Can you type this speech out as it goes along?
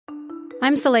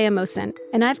I'm Saleha Mohsin,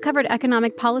 and I've covered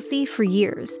economic policy for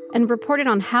years and reported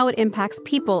on how it impacts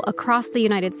people across the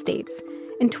United States.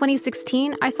 In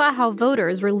 2016, I saw how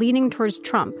voters were leaning towards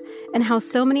Trump and how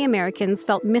so many Americans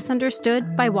felt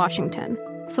misunderstood by Washington.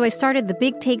 So I started The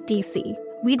Big Take DC.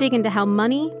 We dig into how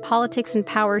money, politics, and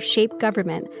power shape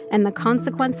government and the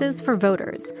consequences for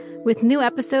voters. With new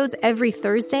episodes every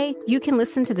Thursday, you can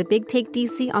listen to The Big Take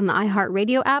DC on the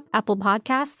iHeartRadio app, Apple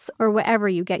Podcasts, or wherever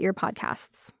you get your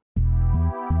podcasts.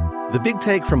 The Big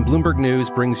Take from Bloomberg News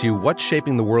brings you what's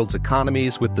shaping the world's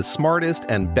economies with the smartest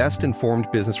and best-informed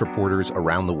business reporters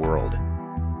around the world.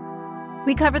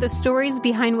 We cover the stories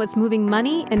behind what's moving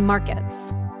money and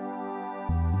markets,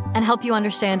 and help you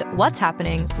understand what's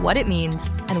happening, what it means,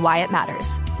 and why it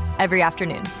matters every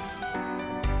afternoon.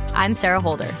 I'm Sarah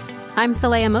Holder. I'm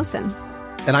Saleha Mohsin.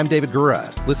 And I'm David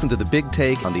Gura. Listen to The Big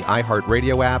Take on the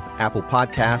iHeartRadio app, Apple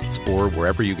Podcasts, or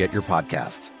wherever you get your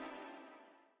podcasts.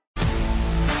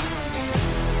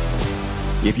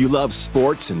 If you love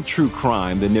sports and true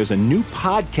crime, then there's a new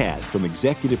podcast from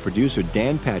executive producer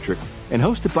Dan Patrick and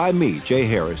hosted by me, Jay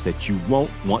Harris, that you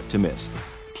won't want to miss.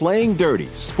 Playing Dirty: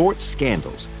 Sports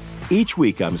Scandals. Each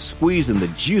week, I'm squeezing the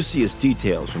juiciest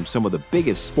details from some of the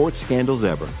biggest sports scandals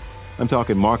ever. I'm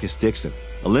talking Marcus Dixon,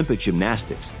 Olympic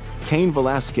gymnastics, Cain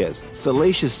Velasquez,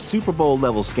 salacious Super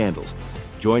Bowl-level scandals.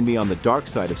 Join me on the dark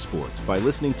side of sports by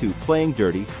listening to Playing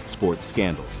Dirty: Sports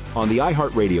Scandals on the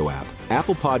iHeartRadio app,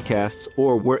 Apple Podcasts,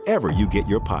 or wherever you get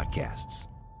your podcasts.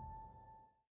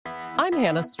 I'm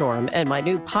Hannah Storm, and my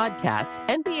new podcast,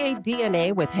 NBA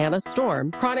DNA with Hannah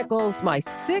Storm, chronicles my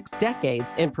 6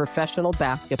 decades in professional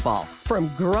basketball.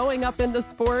 From growing up in the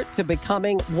sport to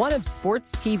becoming one of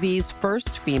sports TV's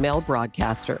first female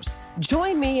broadcasters.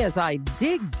 Join me as I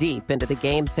dig deep into the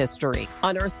game's history,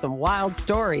 unearth some wild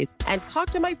stories, and talk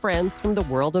to my friends from the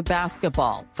world of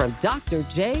basketball, from Dr.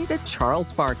 J to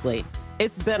Charles Barkley.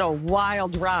 It's been a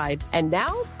wild ride, and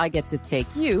now I get to take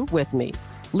you with me.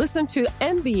 Listen to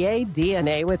NBA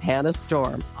DNA with Hannah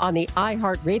Storm on the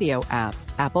iHeartRadio app,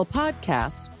 Apple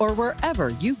Podcasts, or wherever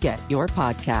you get your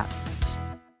podcasts.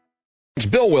 It's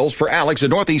Bill Wills for Alex at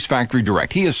Northeast Factory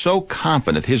Direct. He is so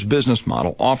confident his business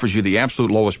model offers you the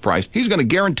absolute lowest price. He's going to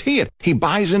guarantee it. He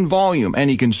buys in volume, and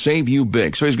he can save you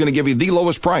big. So he's going to give you the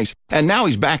lowest price. And now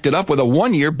he's backed it up with a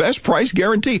 1-year best price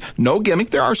guarantee. No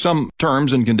gimmick. There are some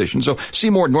terms and conditions. So see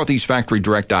more at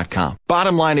NortheastFactoryDirect.com.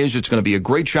 Bottom line is it's going to be a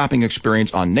great shopping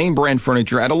experience on name brand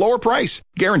furniture at a lower price.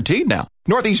 Guaranteed now.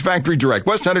 Northeast Factory Direct,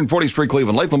 West 140th Street,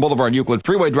 Cleveland, Lakeland Boulevard, Euclid,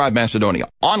 Freeway Drive, Macedonia.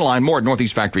 Online, more at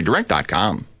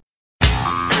NortheastFactoryDirect.com.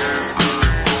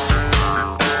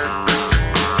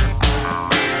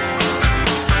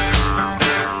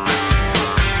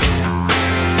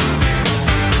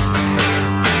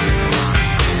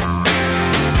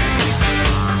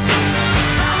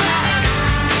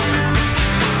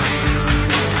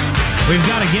 We've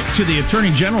got to get to the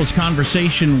Attorney General's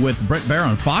conversation with Bret Baier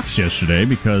on Fox yesterday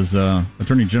because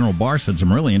Attorney General Barr said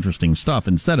some really interesting stuff,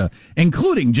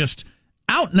 including just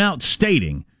out-and-out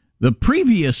stating the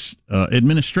previous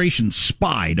administration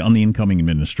spied on the incoming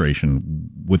administration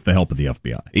with the help of the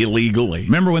FBI. Illegally.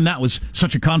 Remember when that was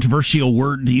such a controversial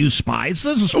word to use, spies?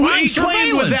 This is spy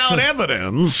surveillance. Without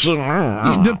evidence.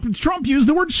 Trump used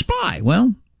the word spy.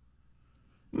 Well,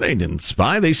 they didn't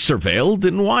spy. They surveilled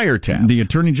and wiretapped. The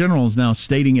Attorney General is now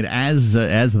stating it as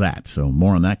that. So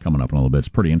more on that coming up in a little bit. It's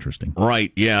pretty interesting.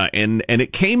 Right, yeah. And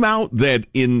it came out that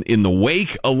in the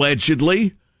wake,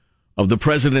 allegedly, of the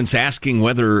president's asking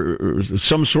whether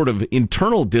some sort of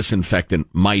internal disinfectant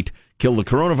might kill the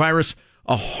coronavirus,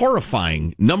 a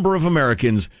horrifying number of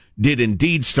Americans did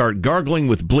indeed start gargling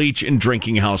with bleach and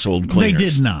drinking household cleaners. They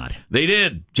did not. They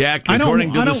did, Jack,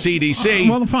 according to the CDC.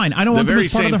 Well, fine. I don't want the very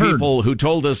same people who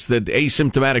told us that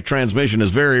asymptomatic transmission is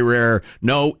very rare.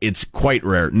 No, it's quite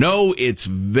rare. No, it's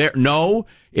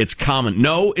it's common.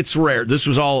 No, it's rare. This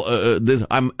was all.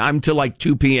 I'm till like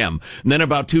 2 p.m. And then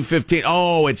about 2:15.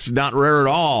 Oh, it's not rare at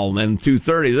all. And then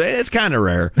 2:30. It's kind of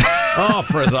rare. Oh,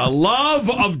 for the love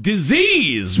of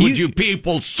disease, would you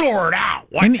people sort out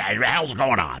what the hell's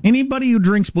going on? Anybody who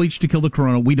drinks bleach to kill the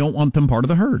corona, we don't want them part of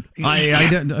the herd.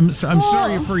 I'm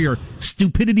sorry for your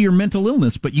stupidity or mental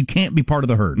illness, but you can't be part of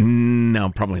the herd. No,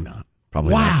 probably not.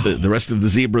 Probably not. The rest of the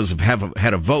zebras have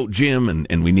had a vote, Jim,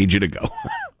 and we need you to go.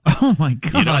 Oh, my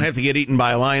God. You don't have to get eaten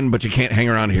by a lion, but you can't hang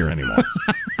around here anymore.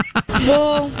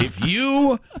 Well, if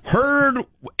you heard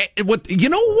you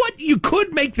know what? You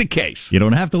could make the case. You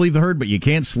don't have to leave the herd, but you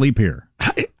can't sleep here.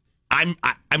 I'm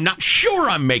not sure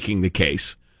I'm making the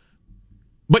case,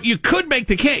 but you could make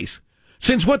the case.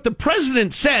 Since what the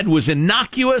president said was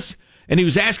innocuous, and he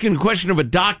was asking a question of a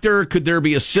doctor, could there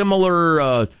be a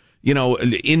similar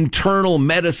internal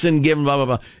medicine given, blah, blah,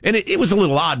 blah. And it was a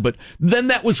little odd, but then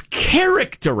that was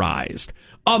characterized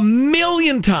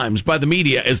 1,000,000 times by the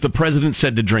media as the president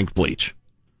said to drink bleach.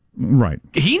 Right.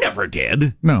 He never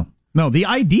did. No, the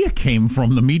idea came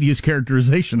from the media's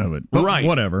characterization of it. But right.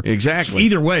 Whatever. Exactly.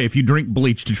 Either way, if you drink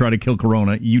bleach to try to kill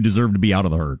corona, you deserve to be out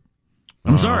of the herd.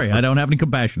 I'm sorry, I don't have any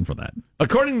compassion for that.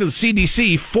 According to the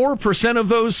CDC, 4% of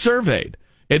those surveyed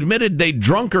admitted they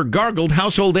drunk or gargled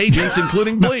household agents,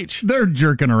 including bleach. They're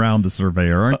jerking around the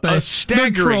surveyor, aren't they? A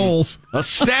staggering. They're trolls. A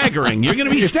staggering. You're going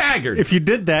to be staggered. If you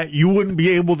did that, you wouldn't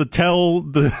be able to tell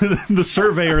the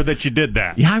surveyor that you did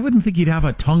that. Yeah, I wouldn't think you'd have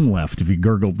a tongue left if you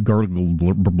gargled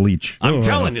bleach. I'm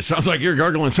telling you, sounds like you're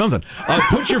gargling something.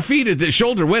 Put your feet at the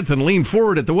shoulder width and lean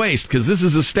forward at the waist, because this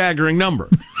is a staggering number.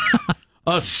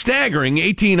 A staggering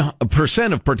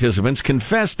 18% of participants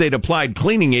confessed they'd applied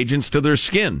cleaning agents to their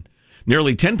skin.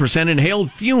 Nearly 10%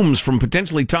 inhaled fumes from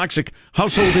potentially toxic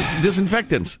household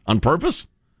disinfectants on purpose.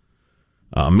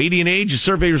 Median age of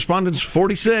survey respondents,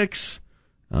 46.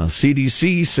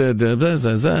 CDC said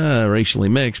racially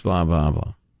mixed, blah, blah,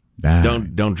 blah.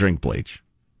 Don't drink bleach.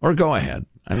 Or go ahead.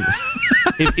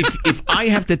 If I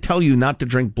have to tell you not to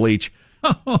drink bleach,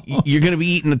 you're going to be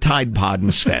eating a Tide Pod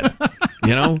instead,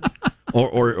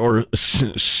 or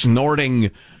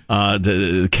snorting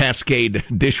the Cascade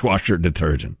dishwasher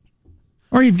detergent.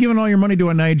 Or you've given all your money to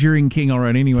a Nigerian king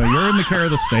already anyway. You're in the care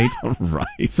of the state.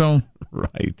 Right. So,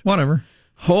 right. Whatever.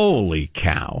 Holy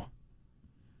cow.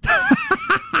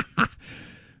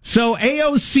 So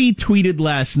AOC tweeted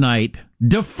last night,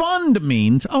 defund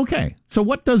means, okay, so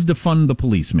what does defund the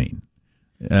police mean?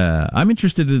 I'm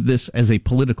interested in this as a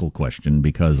political question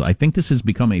because I think this has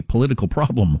become a political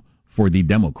problem for the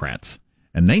Democrats,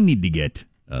 and they need to get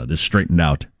this straightened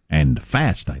out. And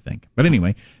fast, I think. But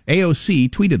anyway, AOC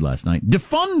tweeted last night,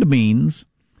 defund means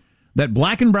that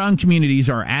black and brown communities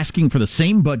are asking for the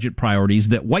same budget priorities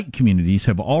that white communities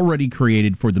have already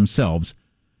created for themselves,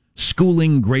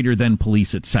 schooling greater than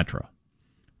police, etc.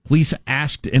 Police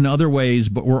asked in other ways,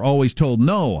 but were always told,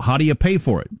 no, how do you pay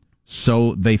for it?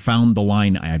 So they found the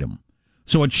line item.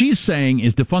 So what she's saying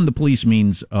is defund the police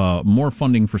means more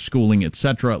funding for schooling,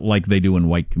 etc., like they do in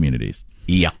white communities.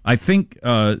 Yeah. I think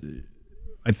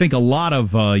a lot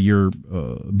of your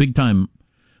big-time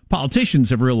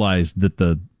politicians have realized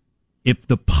that if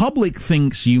the public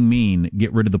thinks you mean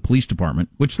get rid of the police department,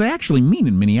 which they actually mean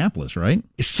in Minneapolis, right?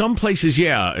 Some places,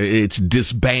 yeah, it's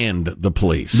disband the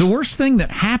police. The worst thing that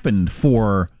happened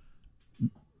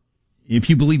if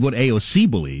you believe what AOC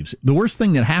believes, the worst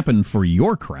thing that happened for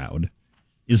your crowd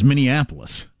is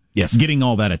Minneapolis. Yes. Getting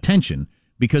all that attention.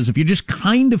 Because if you're just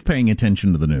kind of paying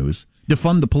attention to the news,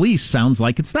 defund the police sounds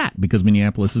like it's that, because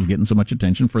Minneapolis is getting so much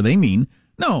attention for they mean,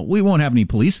 no, we won't have any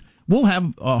police. We'll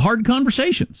have hard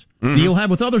conversations that you'll have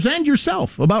with others and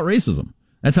yourself about racism.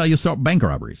 That's how you start bank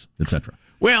robberies, etc.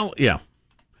 Well, yeah.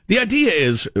 The idea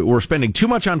is we're spending too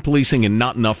much on policing and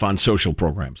not enough on social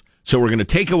programs. So we're going to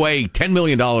take away $10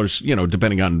 million,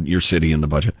 depending on your city and the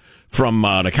budget, from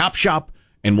the cop shop,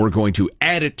 and we're going to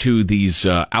add it to these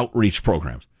outreach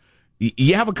programs.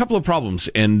 You have a couple of problems,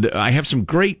 and I have some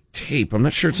great tape. I'm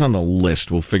not sure it's on the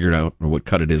list. We'll figure it out, or what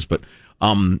cut it is, but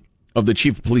of the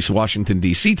chief of police of Washington,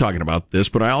 D.C. talking about this.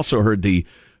 But I also heard the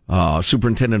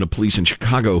superintendent of police in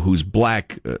Chicago, who's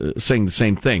black, saying the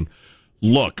same thing.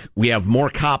 Look, we have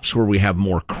more cops where we have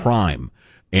more crime,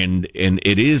 and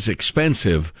it is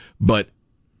expensive, but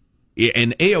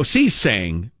and AOC's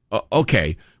saying,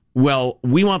 okay, well,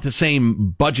 we want the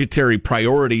same budgetary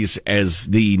priorities as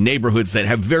the neighborhoods that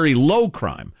have very low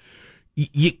crime.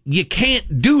 You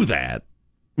can't do that.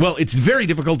 Well, it's very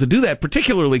difficult to do that,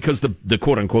 particularly because the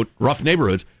quote-unquote rough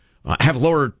neighborhoods have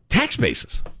lower tax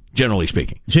bases, generally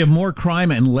speaking. So you have more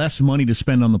crime and less money to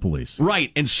spend on the police.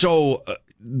 Right, and so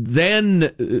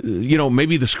then,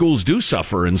 maybe the schools do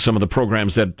suffer in some of the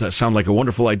programs that sound like a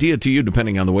wonderful idea to you,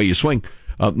 depending on the way you swing.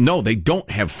 No, they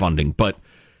don't have funding, but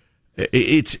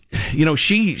it's,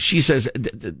 she says,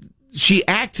 she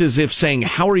acts as if saying,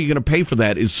 how are you going to pay for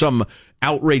that is some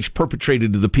outrage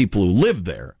perpetrated to the people who live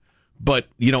there. But,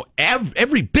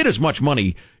 every bit as much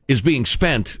money is being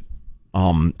spent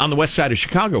on the west side of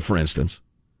Chicago, for instance,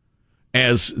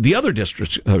 as the other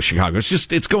districts of Chicago.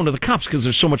 It's going to the cops because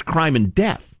there's so much crime and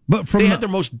death. But they had their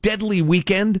most deadly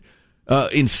weekend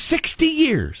in 60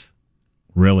 years.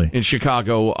 Really? In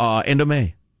Chicago, end of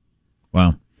May.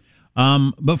 Wow.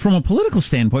 But from a political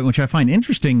standpoint, which I find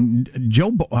interesting,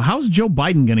 how's Joe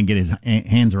Biden going to get his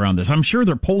hands around this? I'm sure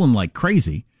they're polling like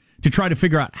crazy to try to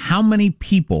figure out how many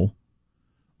people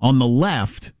on the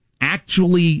left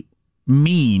actually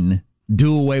mean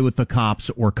do away with the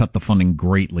cops or cut the funding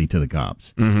greatly to the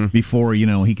cops before,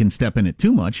 he can step in it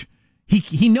too much.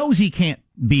 He knows he can't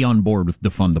be on board with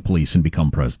defund the police and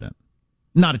become president.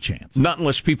 Not a chance. Not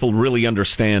unless people really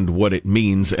understand what it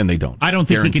means, and they don't. I don't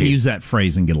think he can use that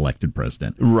phrase and get elected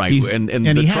president. Right, and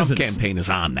the Trump campaign is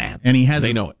on that. And he has.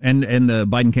 They know it. And the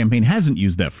Biden campaign hasn't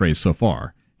used that phrase so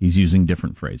far. He's using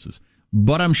different phrases.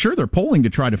 But I'm sure they're polling to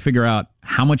try to figure out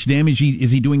how much damage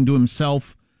is he doing to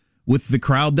himself with the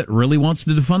crowd that really wants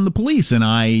to defund the police. And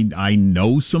I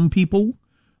know some people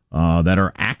that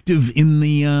are active in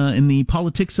the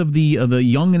politics of the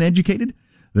young and educated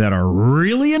that are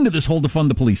really into this whole defund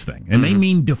the police thing. And they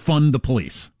mean defund the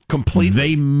police. Completely.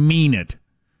 They mean it.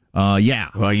 Yeah.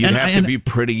 Well, you'd have to be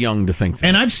pretty young to think that.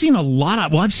 And I've seen a lot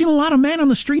of man on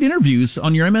the street interviews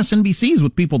on your MSNBCs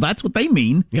with people. That's what they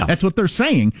mean. Yeah. That's what they're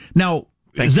saying. Now,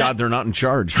 thank God they're not in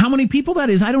charge. How many people that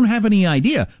is, I don't have any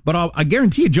idea. But I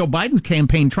guarantee you Joe Biden's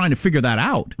campaign trying to figure that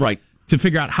out. Right. To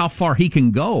figure out how far he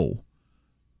can go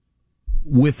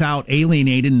without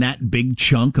alienating that big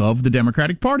chunk of the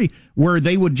Democratic Party, where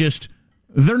they're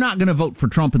not going to vote for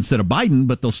Trump instead of Biden,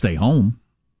 but they'll stay home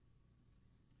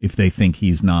if they think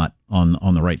he's not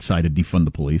on the right side of defund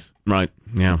the police. Right,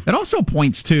 yeah. It also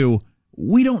points to,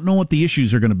 we don't know what the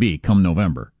issues are going to be come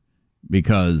November,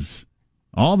 because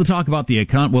all the talk about the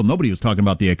economy, well, nobody was talking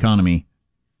about the economy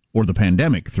or the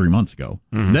pandemic 3 months ago.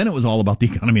 Mm-hmm. Then it was all about the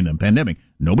economy and the pandemic.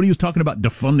 Nobody was talking about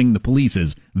defunding the police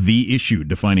as the issue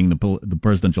defining the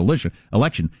presidential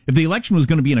election. If the election was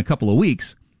going to be in a couple of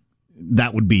weeks,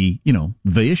 that would be,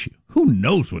 the issue. Who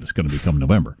knows what it's going to become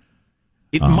November?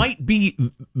 It might be,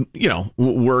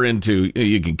 we're into,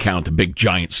 you can count the big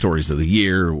giant stories of the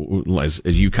year, as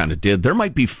you kind of did. There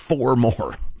might be 4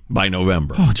 more by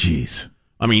November. Oh, geez.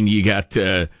 I mean, you got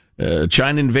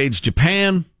China invades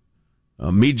Japan.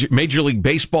 Major League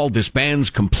Baseball disbands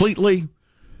completely.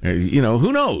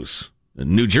 Who knows?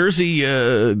 New Jersey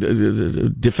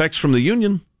defects from the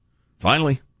union.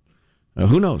 Finally.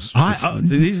 Who knows?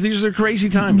 These are crazy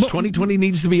times. 2020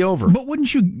 needs to be over. But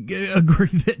wouldn't you agree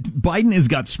that Biden has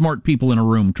got smart people in a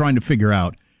room trying to figure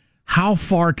out how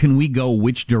far can we go,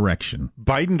 which direction?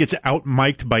 Biden gets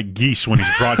out-mic'd by geese when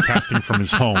he's broadcasting from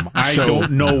his home. I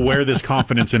don't know where this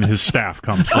confidence in his staff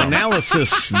comes from.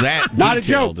 Analysis that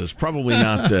detailed is probably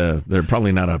not, they're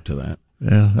probably not up to that.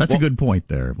 Yeah, that's a good point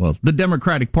there. Well,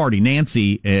 the Party,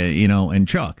 Nancy, and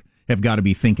Chuck have got to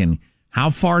be thinking, how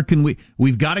far can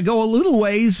we've got to go a little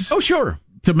ways. Oh, sure.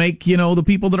 To make, the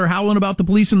people that are howling about the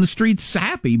police in the streets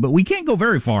happy, but we can't go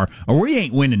very far or we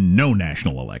ain't winning no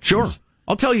national elections. Sure.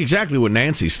 I'll tell you exactly what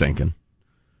Nancy's thinking.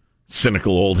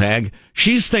 Cynical old hag.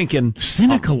 She's thinking...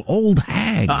 Cynical old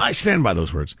hag. I stand by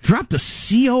those words. Dropped a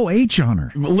COH on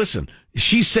her. Listen,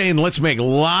 she's saying, let's make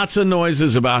lots of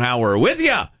noises about how we're with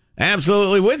you.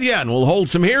 Absolutely with you. And we'll hold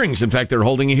some hearings. In fact, they're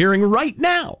holding a hearing right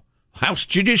now. House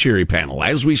Judiciary Panel,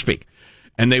 as we speak.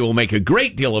 And they will make a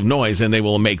great deal of noise, and they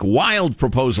will make wild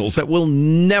proposals that will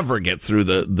never get through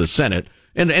the Senate,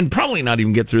 and probably not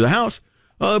even get through the House.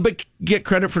 But get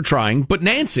credit for trying. But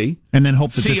Nancy, and then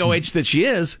hope that COH that she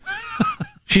is,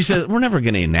 she says we're never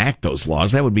going to enact those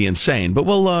laws. That would be insane. But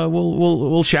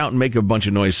we'll shout and make a bunch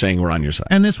of noise saying we're on your side.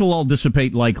 And this will all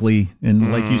dissipate likely.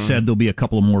 And like you said, there'll be a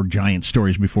couple of more giant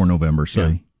stories before November.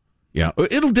 So yeah,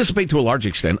 it'll dissipate to a large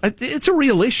extent. It's a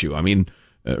real issue. I mean,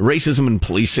 racism and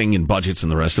policing and budgets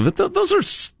and the rest of it. Those are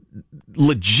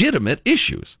legitimate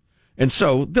issues. And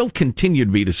so they'll continue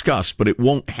to be discussed, but it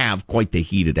won't have quite the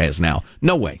heat it has now.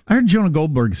 No way. I heard Jonah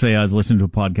Goldberg say, I was listening to a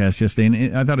podcast yesterday,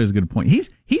 and I thought it was a good point.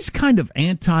 He's kind of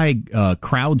anti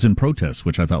crowds and protests,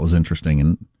 which I thought was interesting.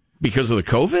 And because of the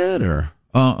COVID, or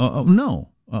no,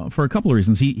 for a couple of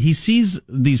reasons. He sees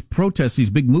these protests,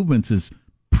 these big movements, as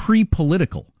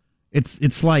pre-political.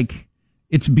 It's like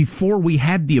it's before we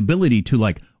had the ability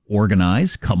to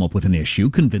organize, come up with an issue,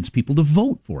 convince people to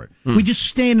vote for it. We just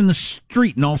stand in the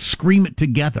street and all scream it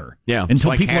together. Yeah,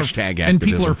 until like people hashtag activism. And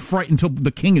people are frightened until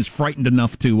the king is frightened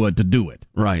enough to do it.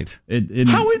 Right.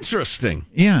 How interesting.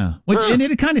 Yeah. And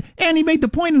it kind of, and he made the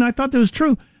point, and I thought that was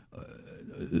true.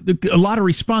 A lot of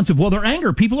response of, well, they're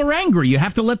angry. People are angry. You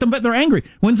have to let them, but they're angry.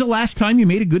 When's the last time you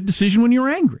made a good decision when you were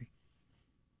angry?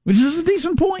 Which is a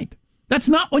decent point. That's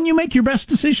not when you make your best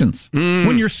decisions.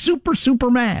 When you're super,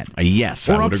 super mad. Yes,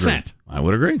 or I would upset. Agree. I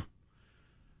would agree.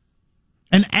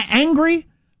 An angry,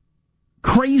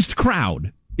 crazed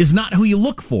crowd is not who you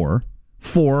look for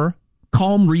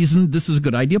calm, reasoned, this is a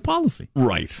good idea policy.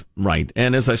 Right.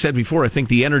 And as I said before, I think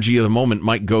the energy of the moment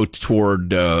might go toward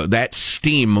that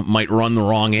steam might run the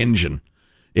wrong engine.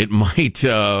 it might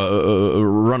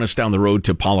run us down the road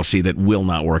to policy that will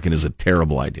not work and is a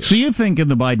terrible idea. So you think in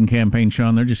the Biden campaign,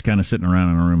 Sean, they're just kind of sitting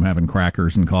around in a room having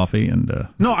crackers and coffee? And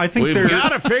No, I think we've got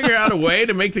to figure out a way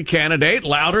to make the candidate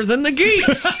louder than the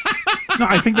geese. No,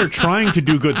 I think they're trying to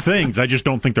do good things. I just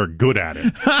don't think they're good at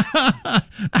it.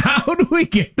 How do we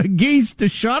get the geese to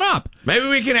shut up? Maybe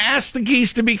we can ask the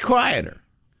geese to be quieter.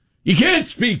 You can't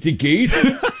speak to geese.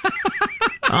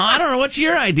 I don't know. What's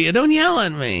your idea? Don't yell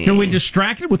at me. Can we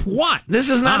distract it with what? This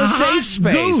is not a safe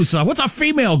space. Goose. What's a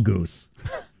female goose?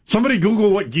 Somebody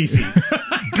Google what geese eat.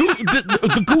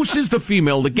 The goose is the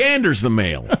female. The gander's the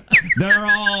male. They're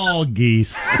all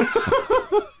geese.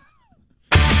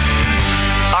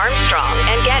 Armstrong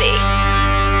and Getty.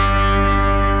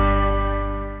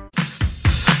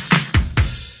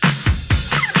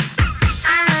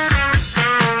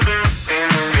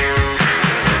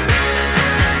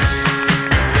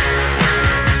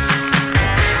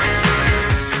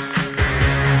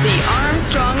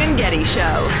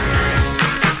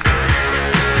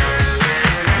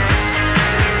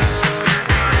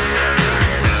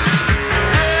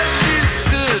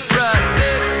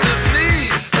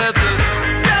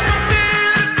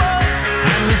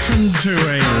 To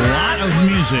a lot of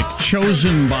music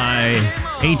chosen by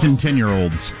 8 and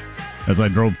 10-year-olds as I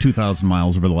drove 2,000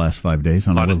 miles over the last 5 days.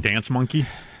 On a lot of Dance Monkey?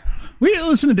 We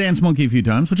listened to Dance Monkey a few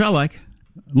times, which I like.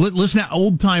 Listen to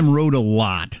Old Time Road a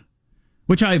lot,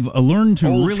 which I've learned to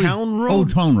Old really... Town Road?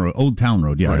 Old Town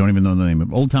Road, yeah. Right. I don't even know the name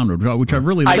of Old Town Road, which I've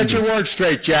really... I get your word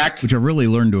straight, Jack. Which I've really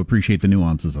learned to appreciate the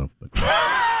nuances of. But.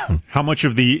 How much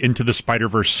of the Into the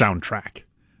Spider-Verse soundtrack?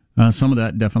 Some of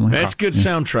that, definitely. That's good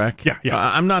soundtrack. Yeah.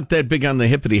 I'm not that big on the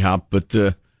hippity hop, but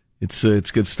it's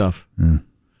good stuff.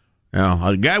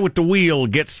 A guy with the wheel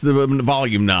gets the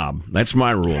volume knob. That's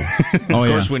my rule. Of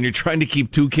course, when you're trying to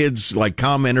keep two kids like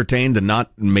calm, entertained, and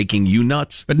not making you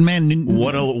nuts. But man,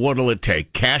 what'll it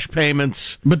take? Cash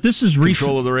payments. But this is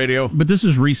control of the radio. But this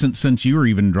is recent since you were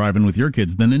even driving with your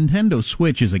kids. The Nintendo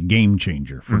Switch is a game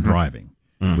changer for driving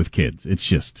with kids. It's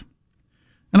just.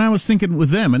 And I was thinking with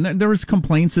them, and there was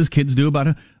complaints as kids do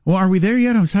about, well, are we there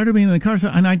yet? I'm tired of being in the car.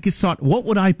 And I just thought, what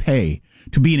would I pay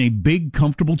to be in a big,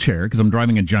 comfortable chair? Because I'm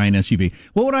driving a giant SUV.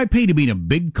 What would I pay to be in a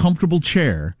big, comfortable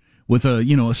chair with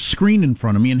a screen in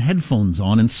front of me and headphones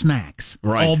on and snacks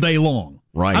all day long?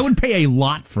 Right. I would pay a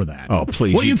lot for that. Oh,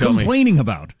 please. What are you complaining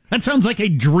about? That sounds like a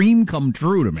dream come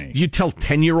true to me. You tell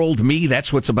 10-year-old me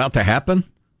that's what's about to happen?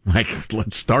 Like,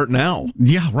 let's start now.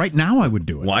 Yeah, right now I would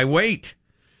do it. Why wait?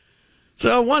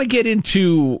 So I want to get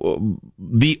into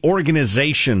the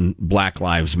organization Black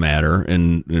Lives Matter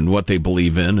and what they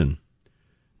believe in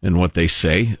and what they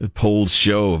say. Polls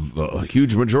show a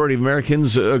huge majority of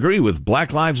Americans agree with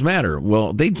Black Lives Matter.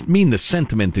 Well, they mean the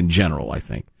sentiment in general, I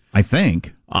think.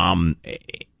 And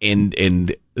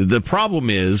the problem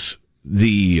is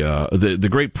the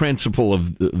great principle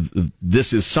of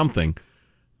this is something.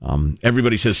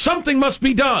 Everybody says something must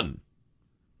be done.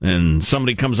 And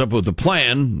somebody comes up with a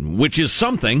plan, which is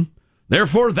something,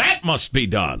 therefore that must be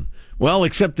done. Well,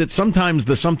 except that sometimes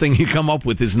the something you come up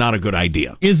with is not a good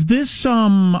idea. Is this,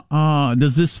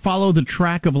 does this follow the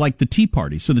track of like the Tea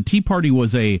Party? So the Tea Party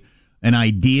was an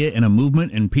idea and a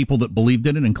movement and people that believed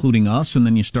in it, including us, and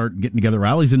then you start getting together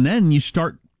rallies, and then you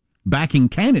start backing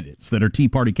candidates that are Tea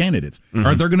Party candidates. Mm-hmm.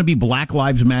 Are there going to be Black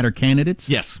Lives Matter candidates?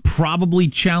 Yes. Probably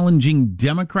challenging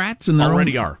Democrats in their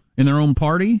in their own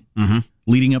party? Mm-hmm.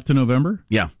 Leading up to November?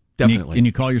 Yeah, definitely. And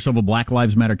you call yourself a Black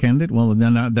Lives Matter candidate? Well,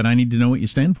 then I need to know what you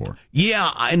stand for.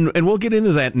 Yeah, and we'll get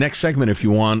into that next segment if you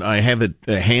want. I have it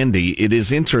handy. It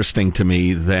is interesting to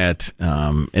me that,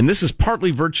 and this is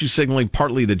partly virtue signaling,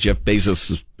 partly that Jeff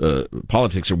Bezos'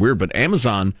 politics are weird, but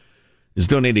Amazon is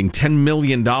donating $10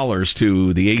 million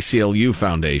to the ACLU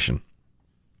Foundation,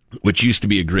 which used to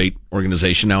be a great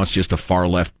organization. Now it's just a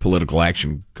far-left political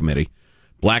action committee.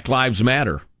 Black Lives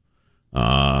Matter.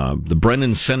 The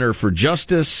Brennan Center for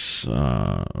Justice,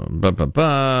 NAACP,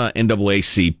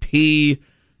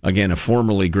 again, a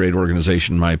formerly great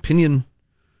organization, in my opinion.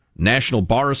 National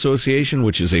Bar Association,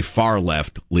 which is a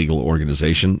far-left legal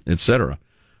organization, etc.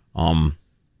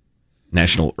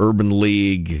 National Urban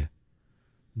League,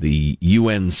 the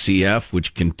UNCF,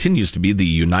 which continues to be the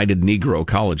United Negro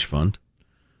College Fund,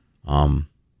 among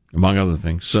other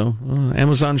things. So,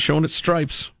 Amazon showing its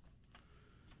stripes.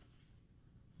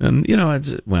 And, I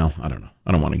don't know.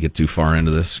 I don't want to get too far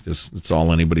into this because it's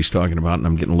all anybody's talking about, and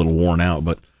I'm getting a little worn out.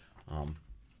 But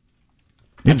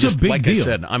it's a big deal. I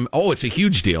said, it's a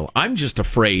huge deal. I'm just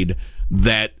afraid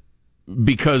that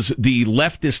because the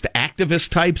leftist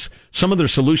activist types, some of their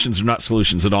solutions are not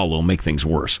solutions at all. They'll make things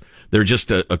worse. They're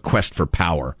just a quest for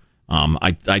power.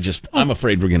 I'm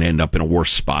afraid we're going to end up in a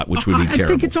worse spot, which would be terrible. I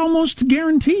think it's almost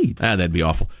guaranteed. That'd be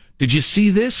awful. Did you see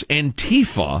this?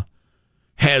 Antifa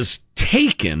has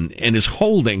taken and is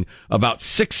holding about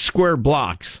 6 square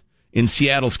blocks in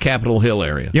Seattle's Capitol Hill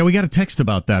area. Yeah, we got a text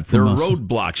about that from us. There are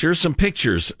roadblocks. Here's some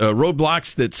pictures.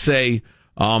 Roadblocks that say,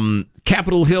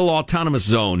 Capitol Hill Autonomous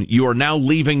Zone, you are now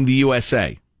leaving the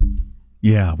USA.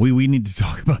 Yeah, we need to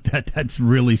talk about that. That's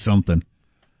really something.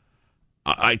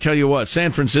 I tell you what,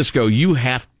 San Francisco, you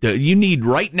need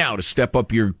right now to step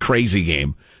up your crazy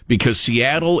game because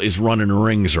Seattle is running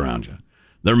rings around you.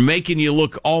 They're making you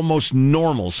look almost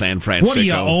normal, San Francisco. What are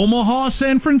you, Omaha,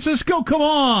 San Francisco? Come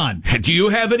on. Do you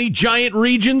have any giant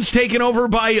regions taken over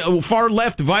by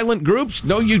far-left violent groups?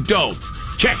 No, you don't.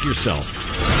 Check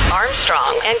yourself.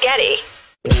 Armstrong and Getty.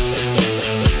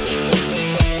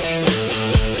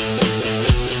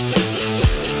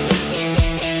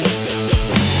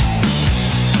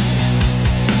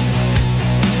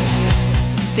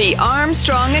 The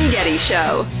Armstrong and Getty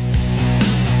Show.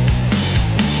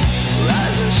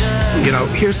 You know,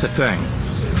 here's the thing.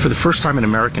 For the first time in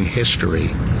American history,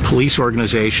 police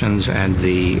organizations and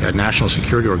the national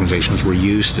security organizations were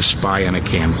used to spy on a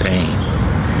campaign.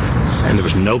 And there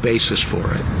was no basis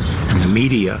for it. And the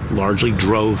media largely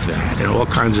drove that. And all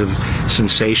kinds of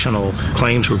sensational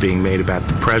claims were being made about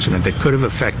the president that could have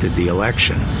affected the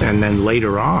election. And then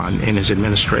later on in his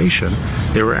administration,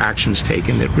 there were actions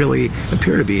taken that really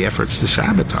appear to be efforts to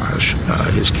sabotage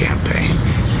his campaign.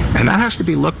 And that has to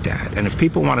be looked at. And if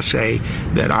people want to say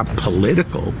that I'm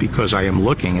political because I am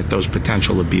looking at those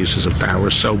potential abuses of power,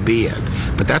 so be it.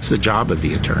 But that's the job of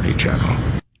the Attorney General.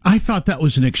 I thought that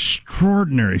was an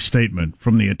extraordinary statement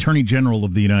from the Attorney General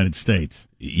of the United States.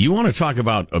 You want to talk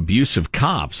about abusive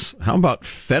cops? How about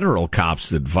federal cops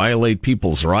that violate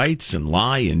people's rights and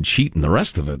lie and cheat and the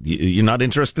rest of it? You're not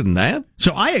interested in that?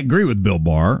 So I agree with Bill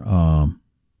Barr.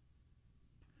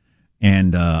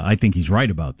 And I think he's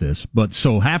right about this. But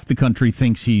so half the country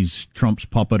thinks he's Trump's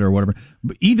puppet or whatever.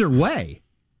 But either way,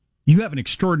 you have an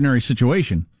extraordinary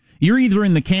situation. You're either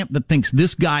in the camp that thinks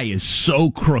this guy is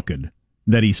so crooked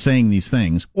that he's saying these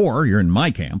things, or you're in my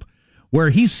camp,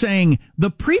 where he's saying the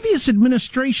previous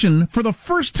administration, for the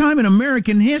first time in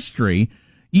American history,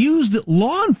 used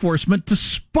law enforcement to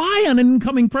spy on an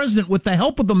incoming president with the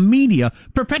help of the media,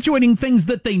 perpetuating things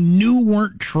that they knew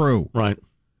weren't true. Right.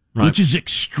 Which is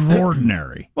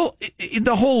extraordinary. Well,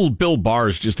 the whole Bill Barr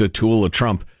is just a tool of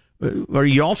Trump. Are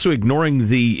you also ignoring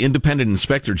the independent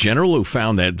inspector general who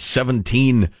found that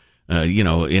 17,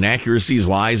 inaccuracies,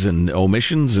 lies, and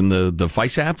omissions in the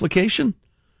FISA application?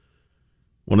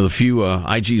 One of the few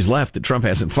IGs left that Trump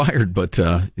hasn't fired, but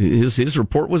his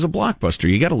report was a blockbuster.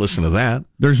 You got to listen to that.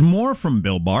 There's more from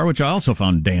Bill Barr, which I also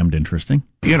found damned interesting.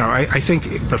 You know, I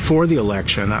think before the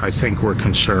election, I think we're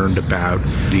concerned about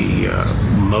the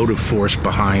motive force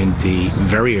behind the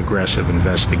very aggressive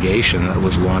investigation that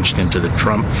was launched into the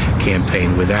Trump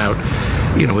campaign with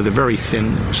a very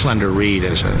thin, slender reed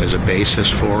as a basis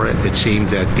for it. It seemed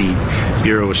that the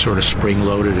Bureau was sort of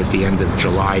spring-loaded at the end of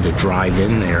July to drive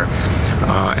in there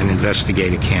and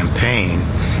investigate a campaign,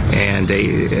 and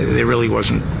there really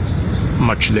wasn't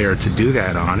much there to do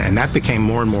that on, and that became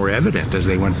more and more evident as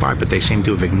they went by, but they seem to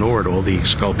have ignored all the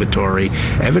exculpatory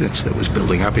evidence that was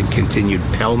building up and continued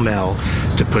pell-mell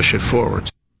to push it forward.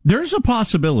 There's a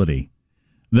possibility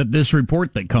that this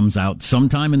report that comes out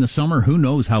sometime in the summer, who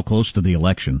knows how close to the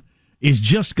election, is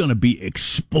just going to be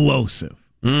explosive.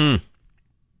 There's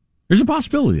a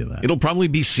possibility of that. It'll probably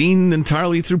be seen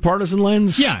entirely through partisan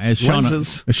lens. Yeah, as Sean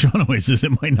always says,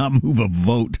 it might not move a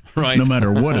vote, right, no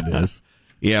matter what it is.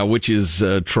 Yeah, which is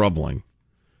troubling.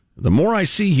 The more I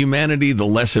see humanity, the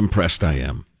less impressed I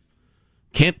am.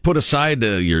 Can't put aside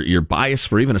your bias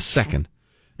for even a second.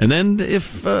 And then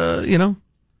if, the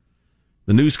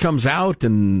news comes out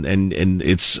and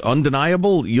it's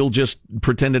undeniable, you'll just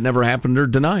pretend it never happened or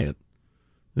deny it.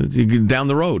 Down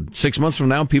the road, 6 months from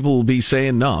now, people will be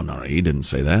saying, no, he didn't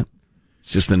say that.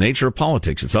 It's just the nature of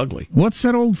politics. It's ugly. What's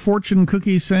that old fortune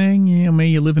cookie saying? Yeah, may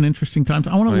you live in interesting times.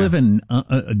 I want to live in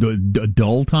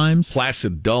dull times.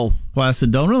 Placid, dull.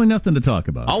 Really nothing to talk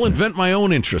about. I'll invent my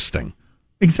own interesting.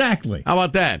 Exactly. How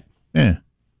about that? Yeah.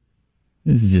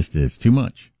 It's too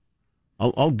much.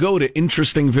 I'll go to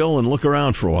Interestingville and look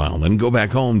around for a while, then go back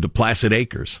home to Placid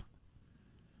Acres.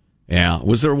 Yeah.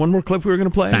 Was there one more clip we were going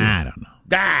to play? I don't know.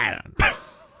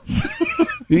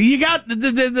 You got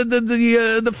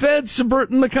the feds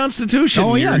subverting the Constitution.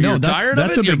 Oh, yeah, you're tired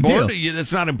of it? You're bored?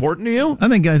 That's not important to you? I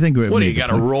think. What do you got,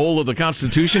 a roll of the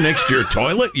Constitution next to your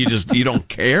toilet? You don't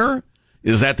care?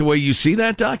 Is that the way you see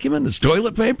that document? It's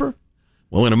toilet paper?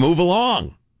 Well, then move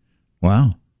along.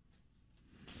 Wow.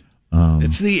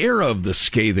 It's the era of the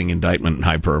scathing indictment and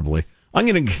hyperbole. I'm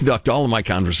going to conduct all of my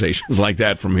conversations like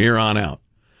that from here on out.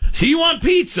 So you want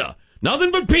pizza?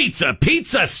 Nothing but pizza.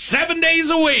 Pizza 7 days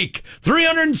a week,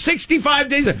 365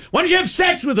 days. Why don't you have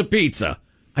sex with a pizza?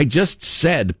 I just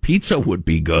said pizza would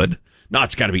be good. No,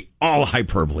 it's got to be all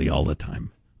hyperbole all the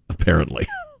time, apparently.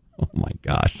 Oh, my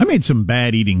gosh. I made some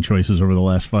bad eating choices over the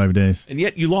last 5 days. And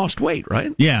yet you lost weight,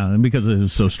 right? Yeah, because it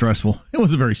was so stressful. It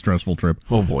was a very stressful trip.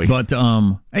 Oh, boy. But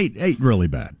ate really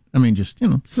bad. I mean, just,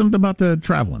 something about the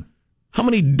traveling. How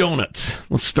many donuts?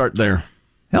 Let's start there.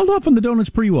 Held off on the donuts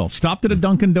pretty well. Stopped at a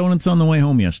Dunkin' Donuts on the way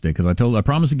home yesterday because I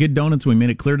promised to get donuts. We made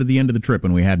it clear to the end of the trip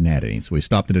and we hadn't had any. So we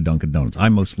stopped at a Dunkin' Donuts. I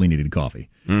mostly needed coffee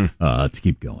to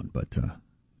keep going, but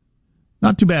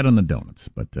not too bad on the donuts.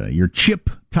 But your chip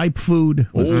type food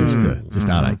was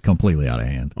just completely out of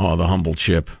hand. Oh, the humble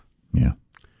chip. Yeah.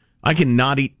 I can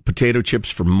not eat potato chips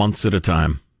for months at a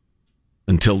time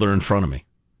until they're in front of me.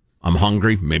 I'm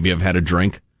hungry. Maybe I've had a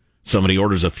drink. Somebody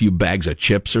orders a few bags of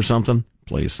chips or something.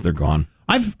 Please, they're gone.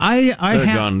 They're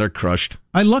gone. They're crushed.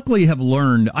 I luckily have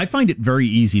learned. I find it very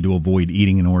easy to avoid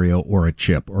eating an Oreo or a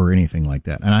chip or anything like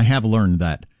that. And I have learned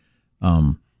that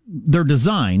they're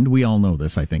designed. We all know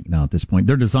this, I think, now at this point.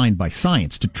 They're designed by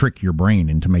science to trick your brain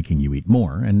into making you eat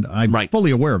more. And I'm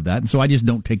fully aware of that. And so I just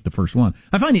don't take the first one.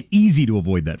 I find it easy to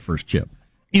avoid that first chip.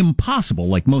 Impossible,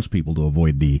 like most people, to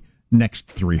avoid the next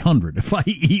 300 if I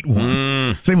eat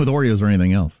one. Same with Oreos or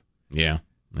anything else. Yeah.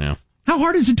 How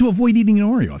hard is it to avoid eating an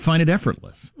Oreo? I find it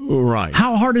effortless. Right.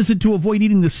 How hard is it to avoid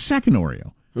eating the second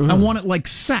Oreo? I want it like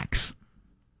sex.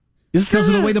 Because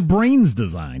of the way the brain's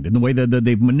designed and the way that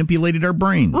they've manipulated our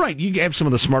brains. Right. You have some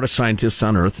of the smartest scientists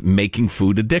on Earth making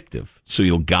food addictive, so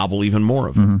you'll gobble even more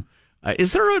of it.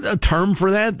 Is there a term for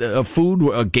that?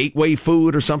 A gateway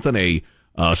food or something?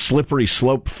 A slippery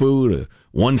slope food? A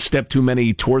one step too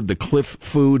many toward the cliff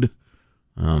food?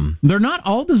 They're not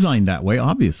all designed that way,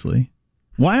 obviously.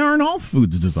 Why aren't all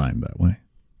foods designed that way?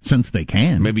 Since they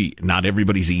can. Maybe not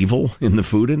everybody's evil in the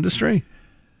food industry.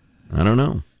 I don't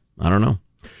know.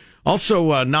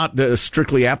 Also, not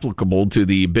strictly applicable to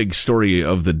the big story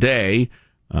of the day,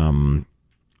 the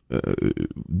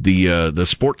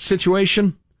sports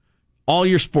situation. All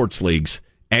your sports leagues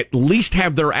at least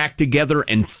have their act together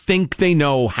and think they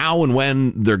know how and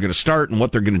when they're going to start and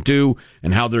what they're going to do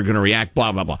and how they're going to react,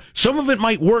 blah, blah, blah. Some of it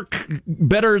might work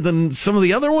better than some of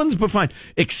the other ones, but fine.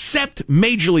 Except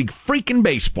Major League freaking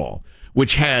Baseball,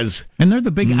 which has and they're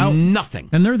the big nothing.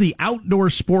 And they're the outdoor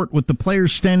sport with the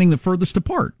players standing the furthest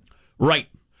apart. Right.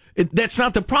 That's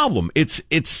not the problem. It's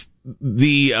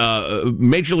the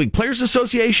Major League Players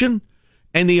Association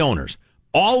and the owners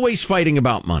always fighting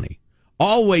about money.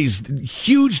 Always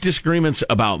huge disagreements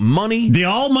about money. The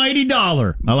almighty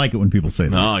dollar. I like it when people say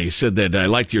that. Oh, you said that. I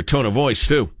liked your tone of voice,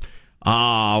 too.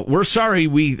 We're sorry.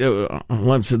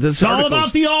 It's all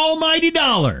about the almighty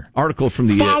dollar. Article from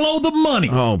the... Follow the money.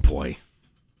 Oh, boy.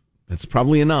 That's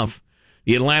probably enough.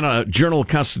 The Atlanta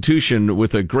Journal-Constitution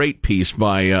with a great piece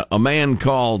by a man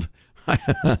called...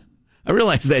 I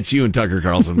realize that's you and Tucker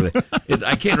Carlson, but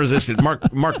I can't resist it.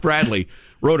 Mark Bradley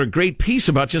wrote a great piece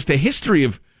about just a history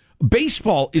of...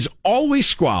 Baseball is always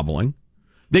squabbling.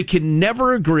 They can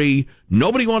never agree.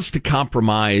 Nobody wants to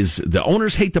compromise. The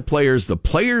owners hate the players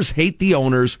hate the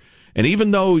owners. And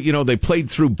even though, they played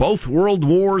through both world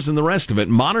wars and the rest of it,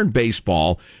 modern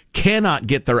baseball cannot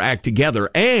get their act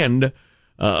together. And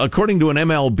according to an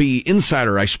MLB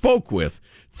insider I spoke with,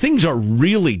 things are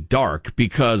really dark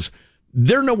because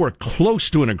they're nowhere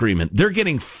close to an agreement. They're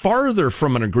getting farther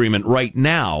from an agreement right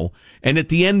now. And at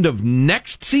the end of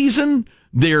next season,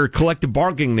 their collective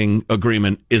bargaining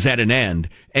agreement is at an end,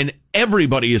 and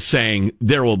everybody is saying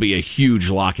there will be a huge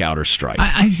lockout or strike.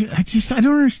 I don't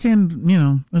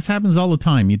understand. This happens all the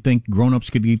time. You'd think grown-ups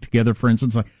could get together, for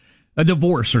instance, like a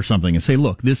divorce or something, and say,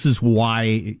 "Look, this is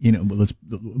why.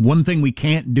 One thing we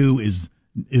can't do is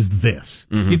this."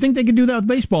 Mm-hmm. You'd think they could do that with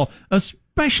baseball,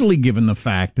 especially given the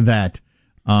fact that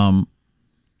in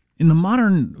the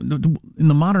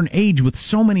modern age, with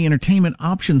so many entertainment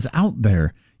options out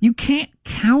there. You can't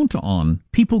count on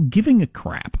people giving a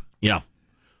crap. Yeah.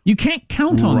 You can't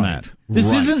count on that. This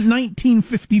isn't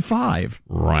 1955.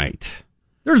 Right.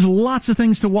 There's lots of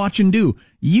things to watch and do.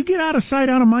 You get out of sight,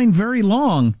 out of mind very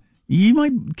long, you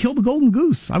might kill the golden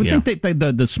goose. I would think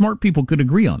that the smart people could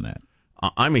agree on that.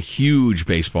 I'm a huge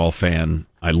baseball fan.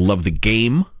 I love the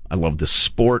game. I love the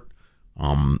sport.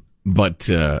 But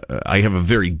I have a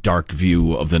very dark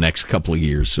view of the next couple of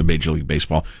years of Major League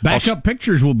Baseball. Backup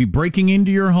pictures will be breaking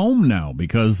into your home now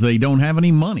because they don't have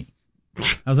any money.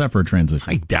 How's that for a transition?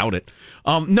 I doubt it.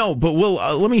 No, but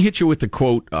let me hit you with the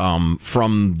quote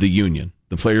from the union,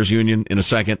 the Players Union, in a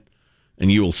second.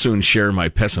 and you will soon share my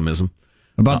pessimism.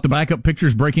 About the backup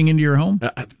pitchers breaking into your home?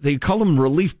 They call them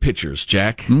relief pitchers,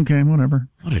 Jack. Okay, whatever.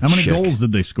 What How many goals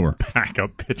did they score?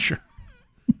 Backup pitcher.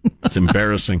 That's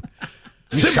embarrassing.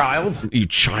 You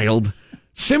child.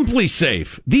 Simply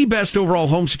Safe, the best overall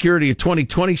home security of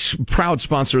 2020, proud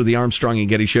sponsor of the Armstrong and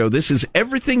Getty Show. This is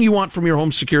everything you want from your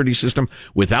home security system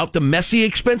without the messy,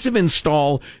 expensive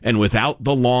install and without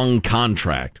the long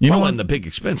contract. And the big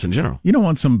expense in general. You don't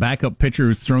want some backup pitcher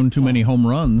who's thrown too many home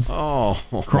runs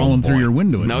crawling through your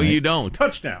window. No, you don't.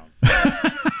 Touchdown.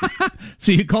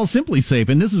 So you call Simply Safe,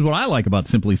 and this is what I like about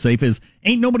Simply Safe is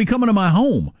ain't nobody coming to my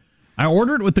home. I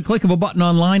order it with the click of a button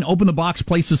online, open the box,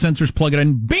 place the sensors, plug it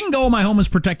in. Bingo, my home is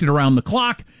protected around the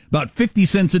clock. About 50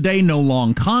 cents a day, no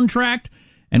long contract.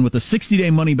 And with a 60-day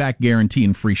money-back guarantee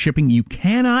and free shipping, you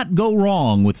cannot go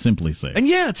wrong with Simply Safe. And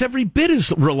yeah, it's every bit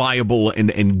as reliable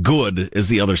and good as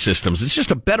the other systems. It's just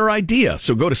a better idea.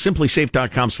 So go to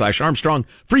simplysafe.com/Armstrong.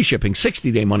 Free shipping,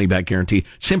 60-day money-back guarantee.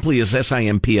 Simply is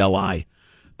SIMPLI.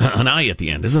 An I at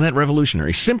the end. Isn't that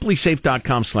revolutionary?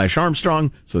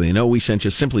 Simplysafe.com/Armstrong. So they know we sent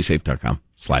you.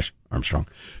 Simplysafe.com/Armstrong.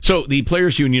 So the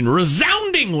Players Union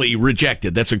resoundingly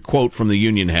rejected. That's a quote from the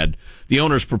union head. The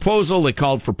owner's proposal, they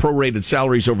called for prorated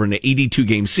salaries over an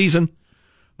 82-game season.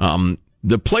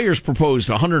 The players proposed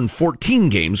 114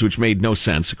 games, which made no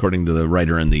sense, according to the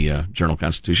writer in the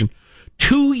Journal-Constitution.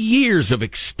 2 years of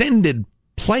extended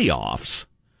playoffs.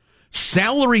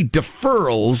 Salary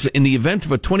deferrals in the event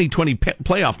of a 2020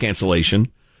 playoff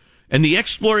cancellation, and the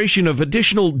exploration of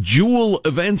additional jewel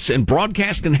events and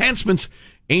broadcast enhancements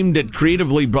aimed at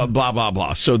creatively blah, blah, blah,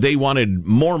 blah. So they wanted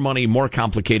more money, more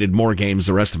complicated, more games,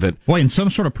 the rest of it. Boy, and some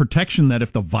sort of protection that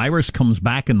if the virus comes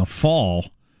back in the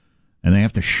fall and they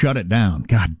have to shut it down,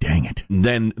 God dang it.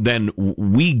 Then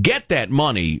we get that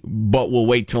money, but we'll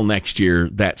wait till next year,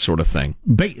 that sort of thing.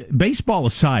 Baseball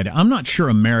aside, I'm not sure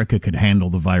America could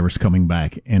handle the virus coming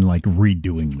back and like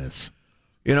redoing this.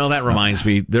 You know, that reminds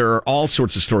me, there are all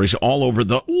sorts of stories all over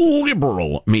the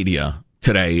liberal media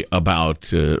today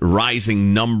about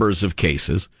rising numbers of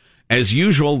cases. As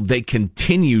usual, they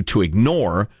continue to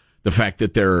ignore the fact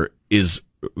that there is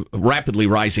rapidly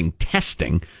rising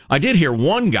testing. I did hear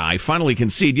one guy finally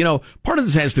concede, part of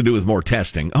this has to do with more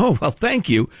testing. Oh, well, thank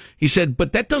you. He said,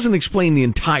 but that doesn't explain the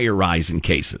entire rise in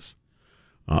cases.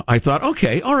 I thought,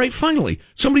 okay, all right, finally.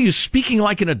 Somebody who's speaking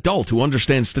like an adult who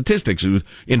understands statistics, who's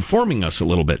informing us a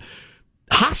little bit.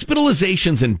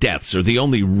 Hospitalizations and deaths are the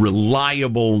only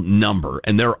reliable number,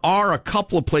 and there are a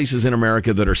couple of places in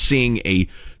America that are seeing a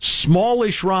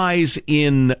smallish rise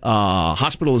in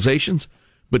hospitalizations,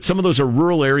 but some of those are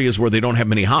rural areas where they don't have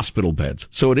many hospital beds.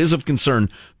 So it is of concern.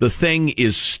 The thing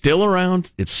is still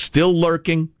around. It's still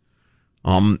lurking.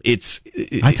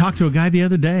 I talked to a guy the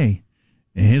other day,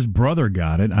 and his brother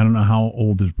got it. I don't know how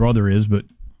old his brother is, but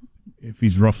if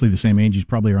he's roughly the same age, he's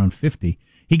probably around 50.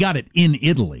 He got it in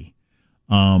Italy,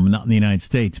 not in the United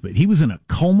States, but he was in a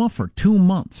coma for 2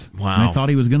 months. Wow. And I thought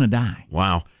he was going to die.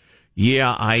 Wow.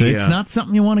 Yeah, So it's not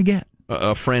something you want to get.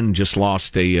 A friend just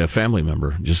lost a family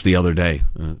member just the other day.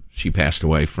 She passed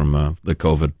away from the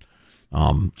COVID.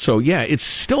 So, yeah, it's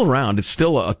still around. It's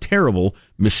still a terrible,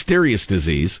 mysterious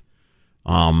disease.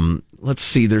 Let's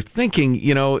see. They're thinking,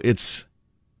 it's...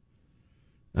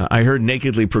 I heard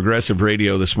Nakedly Progressive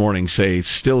Radio this morning say it's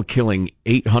still killing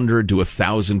 800 to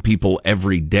 1,000 people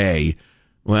every day.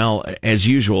 Well, as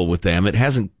usual with them, it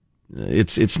hasn't...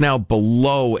 It's now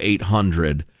below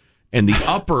 800. And the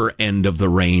upper end of the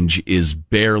range is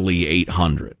barely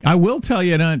 800. I will tell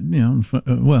you,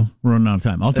 we're running out of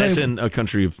time. That's in a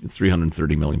country of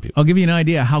 330 million people. I'll give you an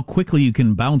idea how quickly you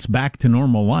can bounce back to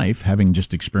normal life, having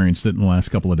just experienced it in the last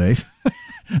couple of days.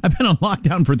 I've been on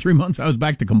lockdown for 3 months. I was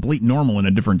back to complete normal in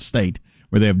a different state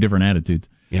where they have different attitudes.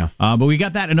 Yeah. But we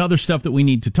got that and other stuff that we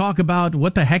need to talk about.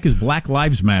 What the heck does Black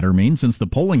Lives Matter mean? Since the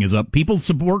polling is up, people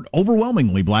support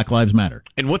overwhelmingly Black Lives Matter.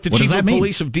 And what the chief of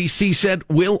police of D.C. said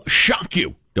will shock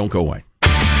you. Don't go away.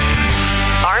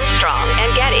 Armstrong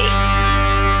and Getty.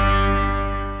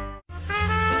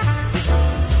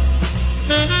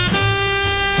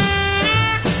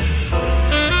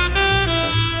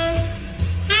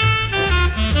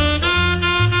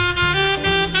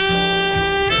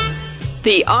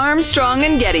 The Armstrong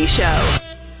and Getty Show.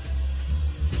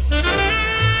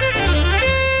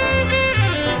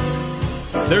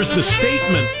 There's the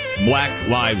statement, Black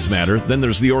Lives Matter. Then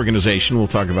there's the organization. We'll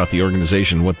talk about the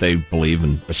organization, what they believe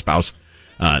and espouse.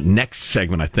 Next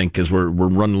segment, I think, because we're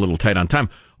running a little tight on time.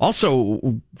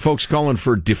 Also, folks calling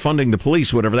for defunding the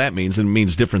police, whatever that means, and it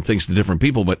means different things to different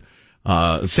people. But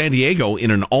San Diego, in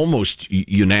an almost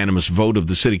unanimous vote of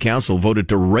the city council, voted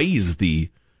to raise the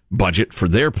budget for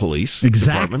their police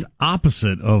exact department.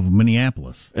 Opposite of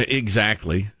Minneapolis.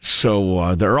 Exactly.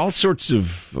 So there are all sorts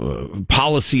of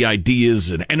policy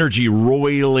ideas and energy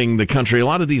roiling the country. A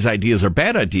lot of these ideas are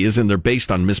bad ideas, and they're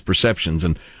based on misperceptions.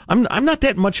 And I'm not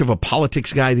that much of a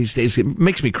politics guy these days. It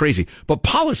makes me crazy. But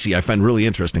policy I find really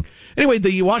interesting. Anyway,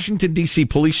 the Washington, D.C.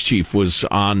 police chief was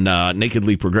on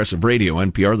Nakedly Progressive Radio,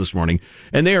 NPR, this morning,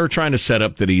 and they are trying to set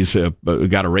up that he's got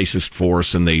a racist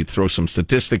force, and they throw some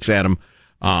statistics at him.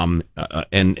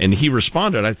 And he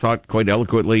responded, I thought, quite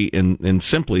eloquently and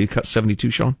simply. Cut 72,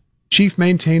 Sean. Chief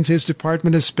maintains his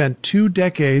department has spent 2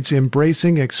 decades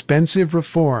embracing expensive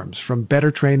reforms, from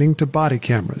better training to body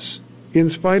cameras. In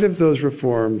spite of those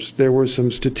reforms, there were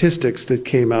some statistics that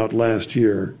came out last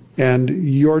year, and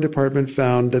your department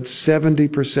found that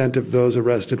 70% of those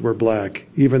arrested were black,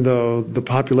 even though the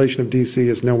population of D.C.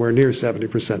 is nowhere near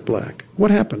 70% black.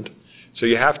 What happened? So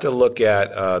you have to look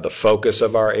at the focus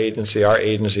of our agency. Our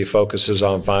agency focuses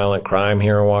on violent crime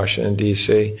here in Washington,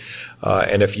 D.C.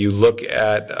 And if you look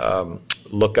at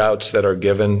lookouts that are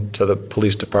given to the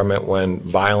police department when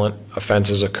violent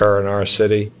offenses occur in our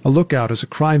city. A lookout is a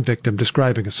crime victim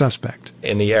describing a suspect.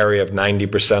 In the area of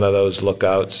 90% of those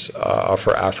lookouts are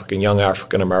for young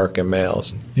African-American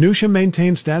males. Newsham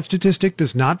maintains that statistic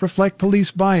does not reflect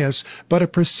police bias, but a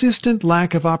persistent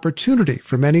lack of opportunity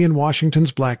for many in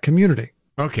Washington's black community.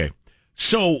 Okay.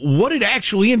 So what it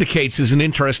actually indicates is an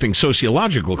interesting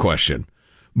sociological question.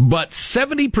 But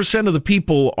 70% of the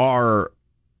people are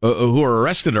who are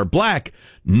arrested are black.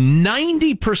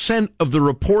 90% of the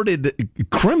reported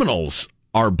criminals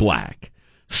are black.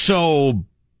 So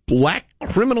black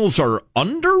criminals are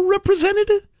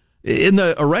underrepresented in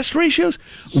the arrest ratios?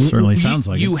 Certainly sounds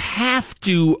like you it. have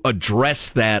to address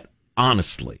that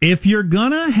honestly. If you're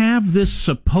going to have this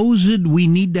supposed we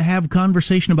need to have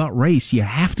conversation about race, you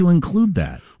have to include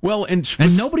that. Well, and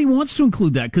nobody wants to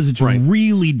include that because it's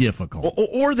really difficult.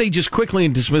 Or they just quickly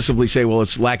and dismissively say, well,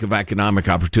 it's lack of economic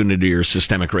opportunity or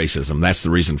systemic racism. That's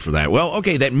the reason for that. Well,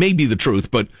 okay, that may be the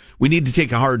truth, but we need to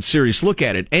take a hard, serious look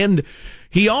at it. And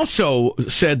he also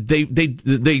said they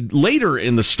later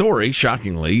in the story,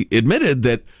 shockingly, admitted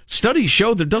that studies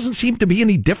show there doesn't seem to be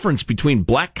any difference between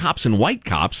black cops and white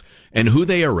cops and who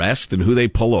they arrest and who they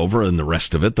pull over and the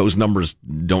rest of it. Those numbers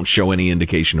don't show any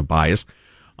indication of bias.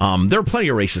 There are plenty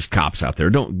of racist cops out there.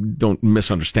 Don't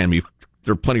misunderstand me.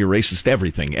 There are plenty of racist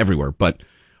everything everywhere. But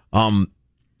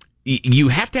you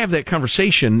have to have that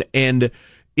conversation. And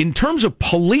in terms of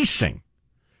policing,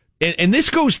 and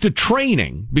this goes to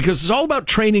training, because it's all about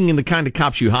training in the kind of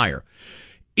cops you hire.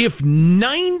 If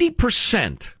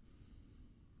 90%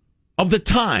 of the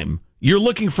time you're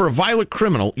looking for a violent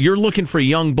criminal, you're looking for a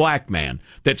young black man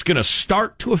that's going to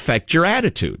start to affect your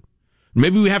attitude.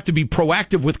 Maybe we have to be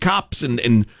proactive with cops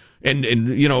and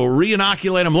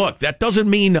re-inoculate them. Look, that doesn't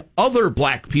mean other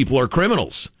black people are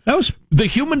criminals. The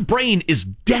human brain is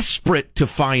desperate to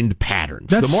find patterns.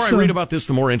 The more I read about this,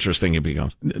 the more interesting it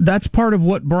becomes. That's part of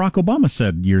what Barack Obama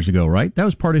said years ago, right? That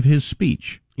was part of his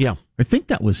speech. Yeah. I think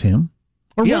that was him.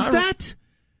 Or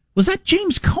was that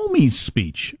James Comey's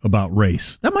speech about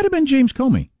race? That might have been James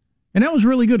Comey. And that was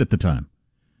really good at the time.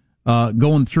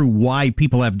 Going through why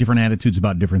people have different attitudes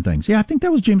about different things. Yeah, I think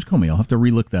that was James Comey. I'll have to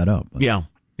relook that up. Yeah.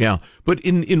 But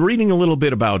in reading a little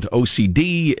bit about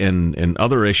OCD and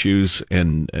other issues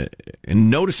and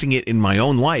noticing it in my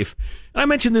own life, and I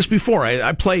mentioned this before,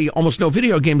 I play almost no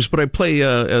video games, but I play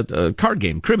a card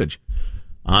game, cribbage,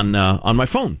 on my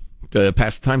phone to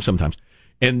pass the time sometimes.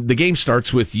 And the game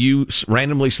starts with you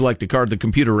randomly select a card, the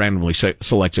computer randomly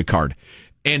selects a card.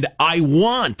 And I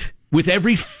want, with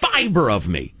every fiber of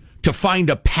me, to find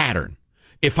a pattern.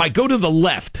 If I go to the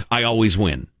left, I always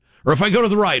win. Or if I go to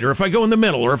the right, or if I go in the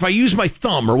middle, or if I use my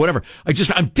thumb, or whatever.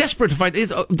 I'm desperate to find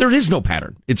it. There is no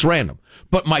pattern. It's random.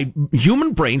 But my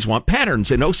human brains want patterns,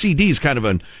 and OCD is kind of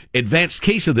an advanced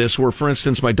case of this, where, for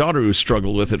instance, my daughter, who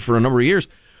struggled with it for a number of years,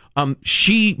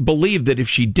 she believed that if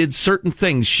she did certain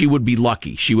things, she would be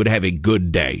lucky. She would have a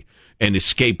good day and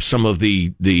escape some of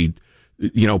the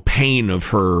pain of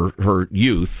her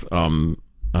youth,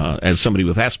 as somebody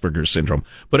with Asperger's syndrome.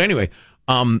 But anyway,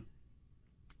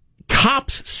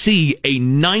 cops see a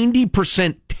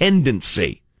 90%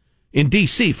 tendency in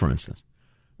D.C., for instance,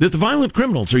 that the violent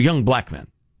criminals are young black men.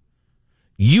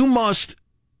 You must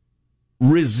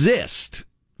resist.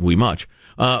 You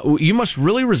must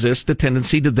really resist the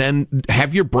tendency to then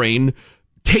have your brain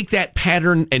take that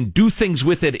pattern and do things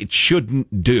with it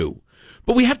shouldn't do.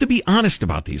 But we have to be honest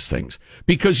about these things,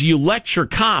 because you lecture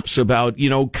cops about,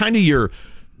 kind of your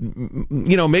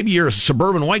maybe you're a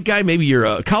suburban white guy, maybe you're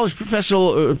a college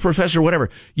professor,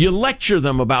 whatever. You lecture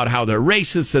them about how they're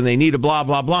racist and they need a blah,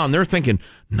 blah, blah. And they're thinking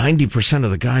 90% of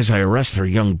the guys I arrest are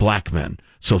young black men.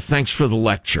 So thanks for the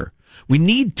lecture. We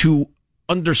need to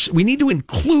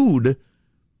include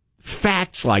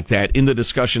facts like that in the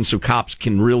discussion so cops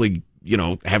can really,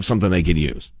 have something they can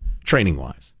use training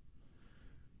wise.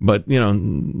 But,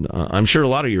 I'm sure a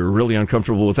lot of you are really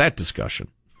uncomfortable with that discussion,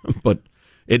 but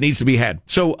it needs to be had.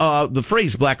 So the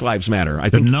phrase Black Lives Matter, I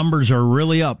think the numbers are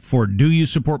really up for do you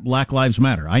support Black Lives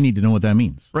Matter? I need to know what that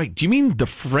means. Right. Do you mean the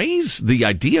phrase, the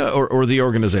idea, or the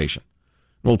organization?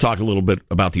 We'll talk a little bit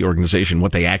about the organization,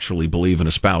 what they actually believe and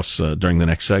espouse during the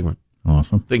next segment.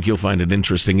 Awesome. Think you'll find it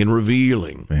interesting and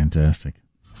revealing. Fantastic.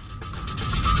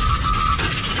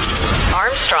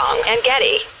 Armstrong and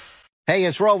Getty. Hey,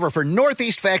 it's Rover for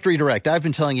Northeast Factory Direct. I've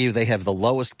been telling you they have the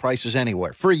lowest prices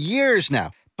anywhere for years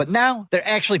now. But now they're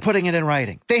actually putting it in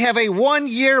writing. They have a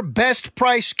 1-year best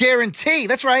price guarantee.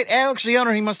 That's right. Alex, the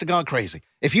owner, he must have gone crazy.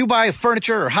 If you buy a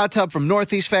furniture or hot tub from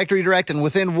Northeast Factory Direct and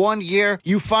within 1 year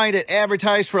you find it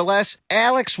advertised for less,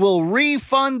 Alex will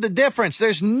refund the difference.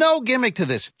 There's no gimmick to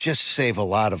this. Just save a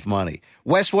lot of money.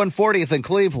 West 140th in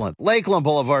Cleveland, Lakeland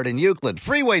Boulevard in Euclid,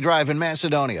 Freeway Drive in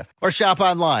Macedonia, or shop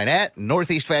online at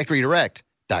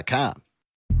northeastfactorydirect.com.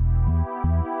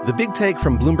 The Big Take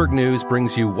from Bloomberg News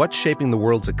brings you what's shaping the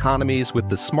world's economies with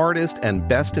the smartest and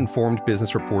best-informed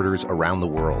business reporters around the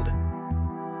world.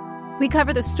 We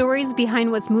cover the stories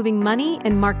behind what's moving money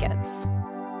and markets,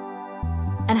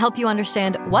 and help you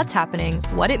understand what's happening,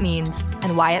 what it means,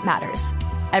 and why it matters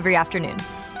every afternoon.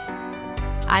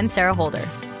 I'm Sarah Holder.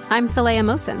 I'm Saleha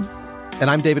Mohsin. And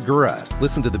I'm David Gura.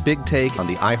 Listen to The Big Take on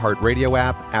the iHeartRadio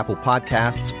app, Apple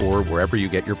Podcasts, or wherever you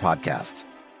get your podcasts.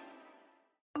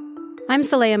 I'm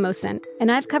Saleha Mohsin,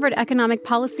 and I've covered economic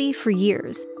policy for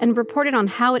years and reported on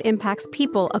how it impacts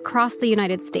people across the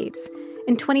United States.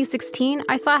 In 2016,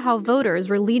 I saw how voters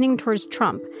were leaning towards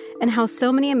Trump and how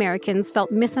so many Americans felt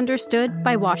misunderstood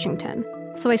by Washington.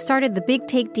 So I started The Big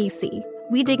Take DC.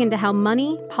 We dig into how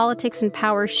money, politics, and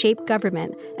power shape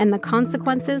government and the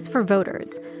consequences for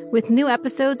voters. With new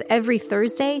episodes every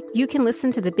Thursday, you can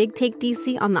listen to The Big Take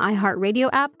DC on the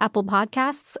iHeartRadio app, Apple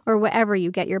Podcasts, or wherever you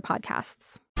get your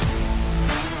podcasts.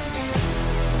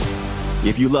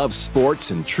 If you love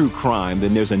sports and true crime,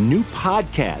 then there's a new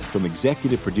podcast from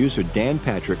executive producer Dan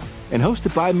Patrick and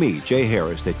hosted by me, Jay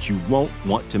Harris, that you won't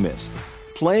want to miss.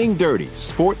 Playing Dirty: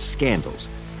 Sports Scandals.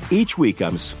 Each week,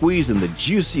 I'm squeezing the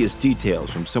juiciest details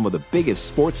from some of the biggest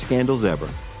sports scandals ever.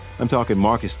 I'm talking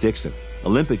Marcus Dixon,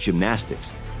 Olympic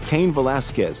gymnastics, Cain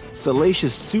Velasquez,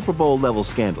 salacious Super Bowl-level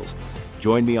scandals.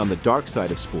 Join me on the dark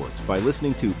side of sports by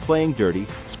listening to Playing Dirty: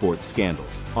 Sports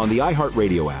Scandals on the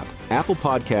iHeartRadio app, Apple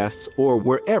Podcasts, or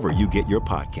wherever you get your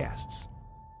podcasts.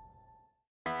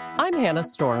 I'm Hannah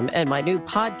Storm, and my new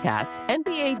podcast,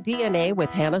 NBA DNA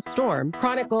with Hannah Storm,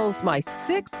 chronicles my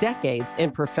 6 decades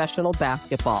in professional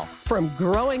basketball. From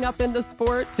growing up in the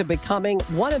sport to becoming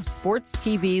one of sports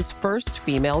TV's first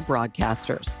female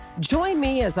broadcasters. Join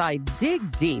me as I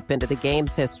dig deep into the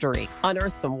game's history,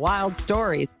 unearth some wild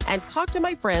stories, and talk to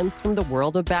my friends from the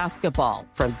world of basketball,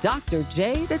 from Dr.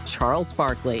 J to Charles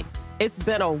Barkley. It's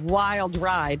been a wild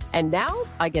ride, and now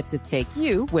I get to take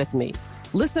you with me.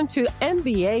 Listen to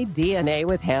NBA DNA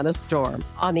with Hannah Storm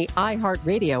on the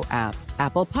iHeartRadio app,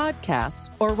 Apple Podcasts,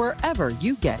 or wherever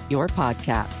you get your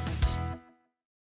podcasts.